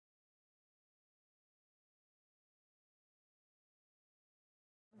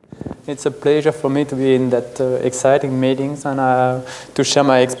It's a pleasure for me to be in that exciting meetings and to share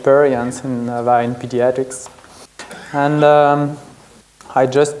my experience in NAVA in pediatrics. And I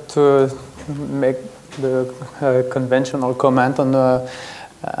just make the conventional comment on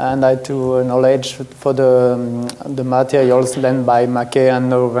and I to acknowledge for the materials lent by Mackay and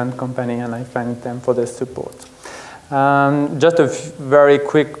NOVAN company, and I thank them for their support. Just a very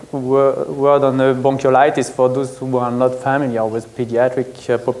quick word on the bronchiolitis for those who are not familiar with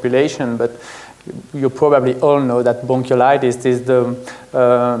pediatric population, but you probably all know that bronchiolitis is the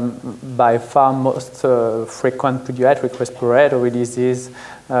by far most frequent pediatric respiratory disease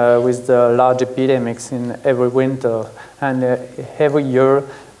with the large epidemics in every winter. And every year,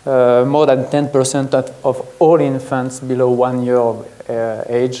 more than 10% of all infants below 1 year of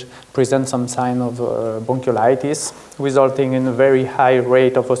age present some sign of bronchiolitis, resulting in a very high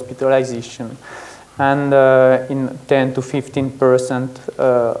rate of hospitalization. And in 10 to 15%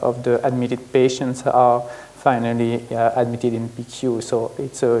 of the admitted patients are finally admitted in PQ. So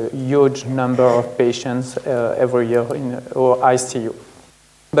it's a huge number of patients every year in our ICU.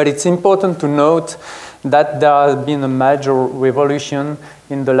 But it's important to note that there has been a major revolution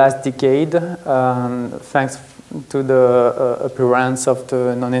in the last decade, thanks to the appearance of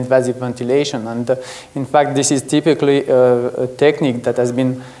the non-invasive ventilation. And in fact, this is typically a technique that has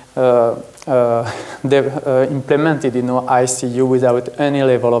been implemented in our ICU without any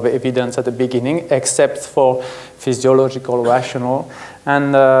level of evidence at the beginning, except for physiological rationale.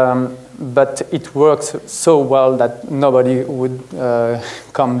 And but it works so well that nobody would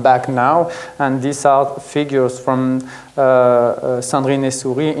come back now. And these are figures from Sandrine et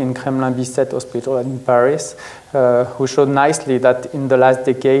Souris in Kremlin-Bicêtre Hospital in Paris, who showed nicely that in the last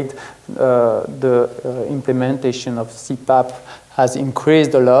decade, the implementation of CPAP has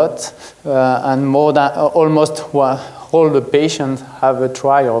increased a lot, and more than almost all the patients have a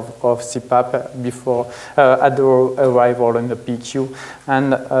trial of CPAP before at the arrival in the PQ,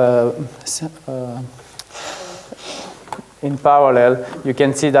 and in parallel, you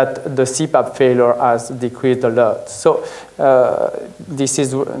can see that the CPAP failure has decreased a lot. So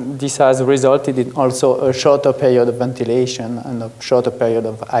this has resulted in also a shorter period of ventilation and a shorter period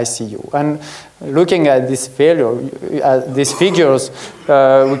of ICU. And looking at this failure, these figures,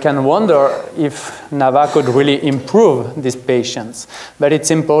 we can wonder if NAVA could really improve these patients. But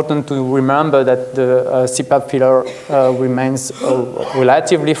it's important to remember that the CPAP failure remains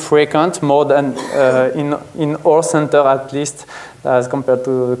relatively frequent, more than in our center at least, as compared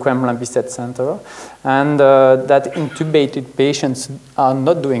to the Kremlin-Bicêtre Center, and that intubated patients are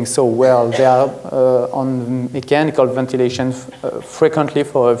not doing so well. They are on mechanical ventilation frequently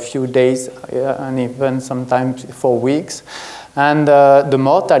for a few days and even sometimes for weeks. And the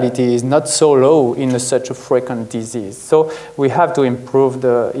mortality is not so low in such a frequent disease. So we have to improve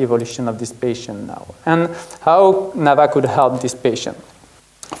the evolution of this patient now. And how NAVA could help this patient?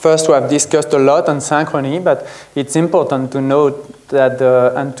 First, we have discussed a lot on synchrony, but it's important to note that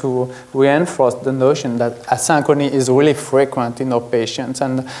and to reinforce the notion that asynchrony is really frequent in our patients.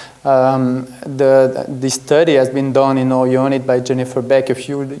 And this study has been done in our unit by Jennifer Beck a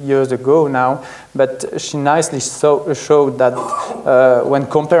few years ago now, but she nicely showed that when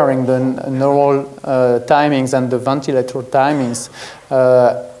comparing the neural timings and the ventilator timings,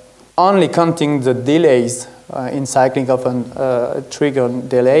 only counting the delays in cycling of trigger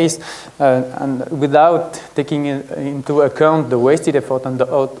delays, and without taking into account the wasted effort and the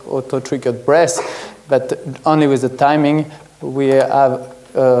auto-triggered breath, but only with the timing, we have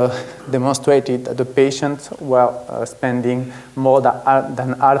demonstrated that the patients were spending more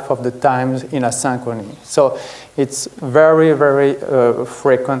than half of the time in asynchrony. So it's very, very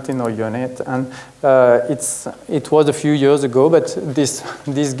frequent in our unit, and it was a few years ago, but this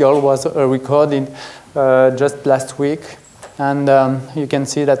girl was recorded just last week, and you can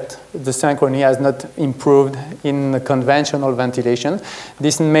see that the synchrony has not improved in conventional ventilation.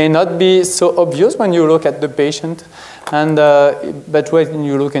 This may not be so obvious when you look at the patient, and but when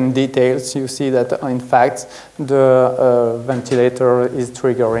you look in details, you see that in fact the ventilator is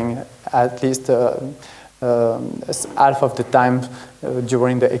triggering at least half of the time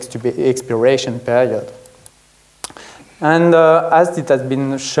during the expiration period. And as it has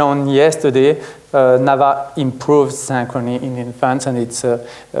been shown yesterday, NAVA improves synchrony in infants, and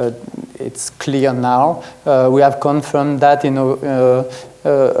it's clear now. We have confirmed that in a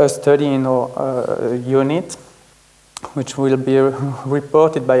study in our unit. which will be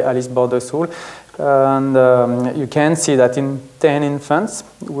reported by Alice Bordeaux-Soul. And you can see that in 10 infants,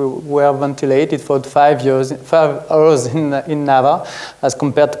 we were ventilated for 5 hours in NAVA. As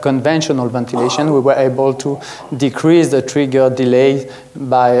compared to conventional ventilation, we were able to decrease the trigger delay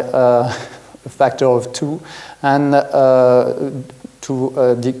by a factor of 2 and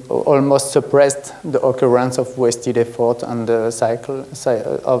to almost suppress the occurrence of wasted effort and the cycle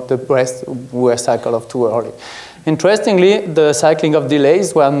of the breath were cycle of too early. Interestingly, the cycling of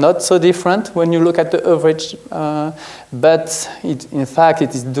delays were not so different when you look at the average, but in fact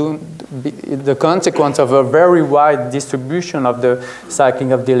it is the consequence of a very wide distribution of the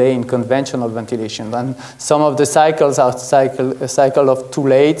cycling of delay in conventional ventilation. And some of the cycles are a cycle of too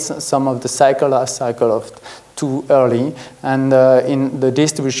late, some of the cycles are a cycle of too early, and in the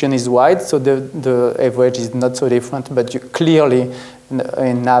distribution is wide, so the average is not so different, but you clearly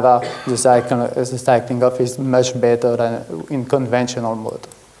in NAVA, the cycling off is much better than in conventional mode.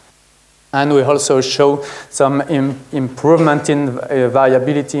 And we also show some improvement in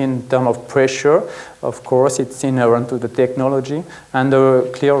variability in terms of pressure. Of course, it's inherent to the technology, and a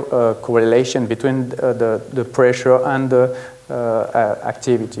clear correlation between the pressure and the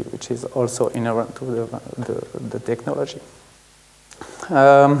activity, which is also inherent to the technology.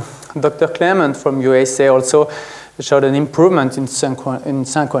 Dr. Clement from USA also showed an improvement in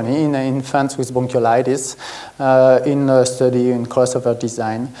synchrony in infants with bronchiolitis in a study in crossover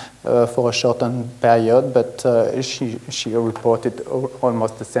design for a shortened period, but she reported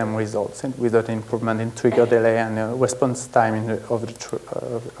almost the same results without improvement in trigger delay and response time of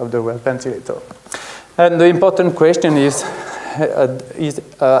the ventilator. And the important question is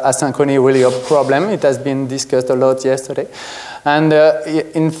asynchrony really a problem? It has been discussed a lot yesterday. And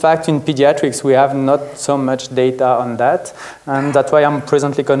in fact, in pediatrics, we have not so much data on that. And that's why I'm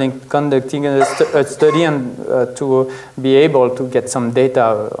presently conducting a study and, to be able to get some data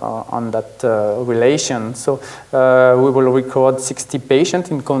on that relation. So we will record 60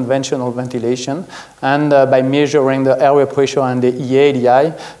 patients in conventional ventilation. And by measuring the airway pressure and the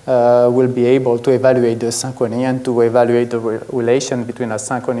EADI, we'll be able to evaluate the synchrony and to evaluate the relation between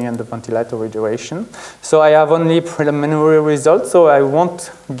asynchrony and the ventilatory duration. So I have only preliminary results. So I won't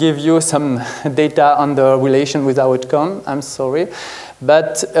give you some data on the relation with outcome, I'm sorry.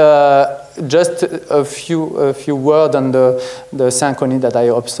 But just a few words on the synchrony that I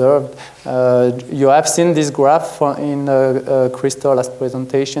observed. You have seen this graph in Crystal's last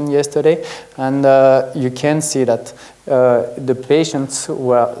presentation yesterday, and you can see that the patients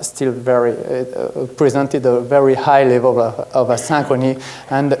were still presented a very high level of asynchrony,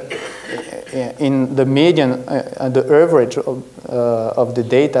 and in the median, the average of the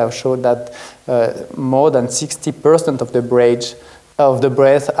data showed that more than 60% of the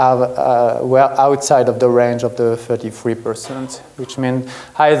breath were outside of the range of the 33%, which means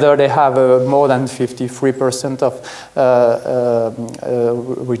either they have more than 53% of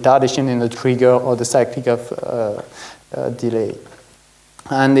retardation in the trigger or the cyclic of delay.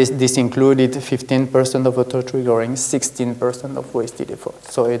 And this included 15% of auto-triggering, 16% of wasted effort.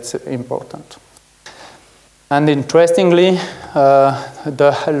 So it's important. And interestingly,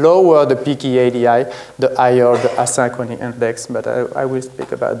 the lower the peak EADI, the higher the asynchrony index. But I will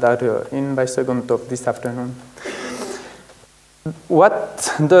speak about that in my second talk this afternoon.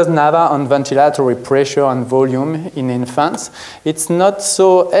 What does NAVA on ventilatory pressure and volume in infants? It's not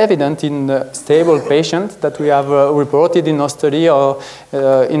so evident in the stable patients that we have reported in our study or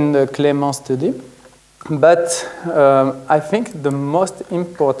in the Clement study. But I think the most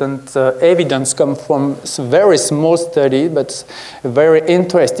important evidence comes from very small study, but very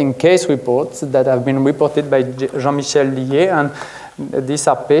interesting case reports that have been reported by Jean-Michel Lié, and these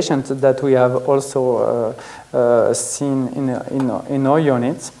are patients that we have also seen in our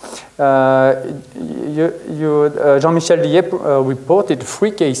units. Jean-Michel Lié reported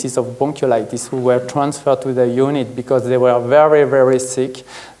 3 cases of bronchiolitis who were transferred to the unit because they were very, very sick,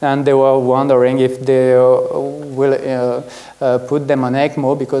 and they were wondering if they will put them on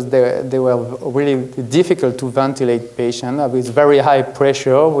ECMO because they were really difficult to ventilate patients with very high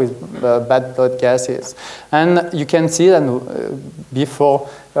pressure, with bad blood gases. And you can see that before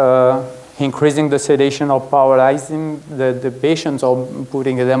increasing the sedation or paralyzing the patients or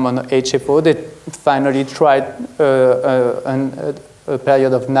putting them on HFO, they finally tried a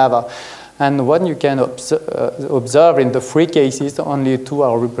period of NAVA. And what you can observe in the 3 cases, only 2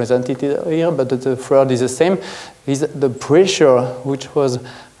 are represented here, but the third is the same, is the pressure, which was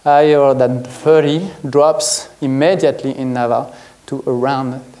higher than 30, drops immediately in NAVA to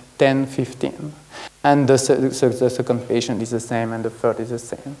around 10, 15. And the second patient is the same, and the third is the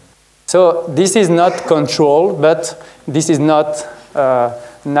same. So this is not control, but this is not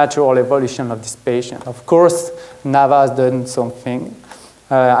natural evolution of this patient. Of course, NAVA has done something.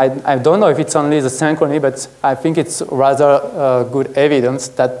 I don't know if it's only the synchrony, but I think it's rather good evidence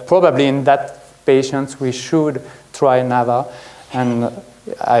that probably in that patient we should try NAVA. And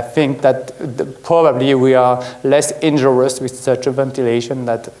I think that probably we are less injurious with such a ventilation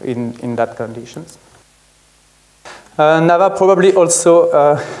that in that conditions. NAVA probably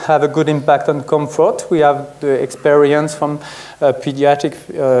also have a good impact on comfort. We have the experience from pediatric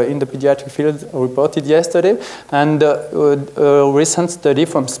in the pediatric field reported yesterday, and a recent study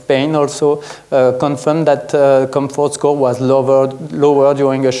from Spain also confirmed that comfort score was lower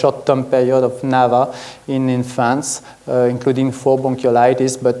during a short-term period of NAVA in infants, including 4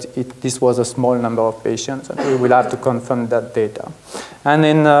 bronchiolitis, but this was a small number of patients, and we will have to confirm that data. And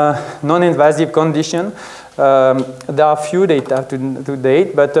in non-invasive condition, there are few data to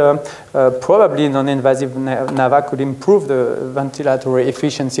date, but probably non-invasive NAVA could improve the ventilatory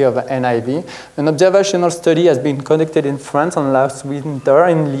efficiency of NIV. An observational study has been conducted in France on last winter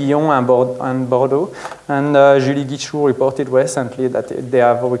in Lyon and Bordeaux, and Julie Guichou reported recently that they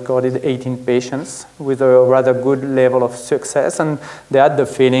have recorded 18 patients with a rather good level of success, and they had the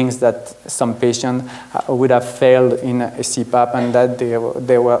feelings that some patients would have failed in CPAP and that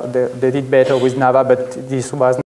they did better with NAVA, but this was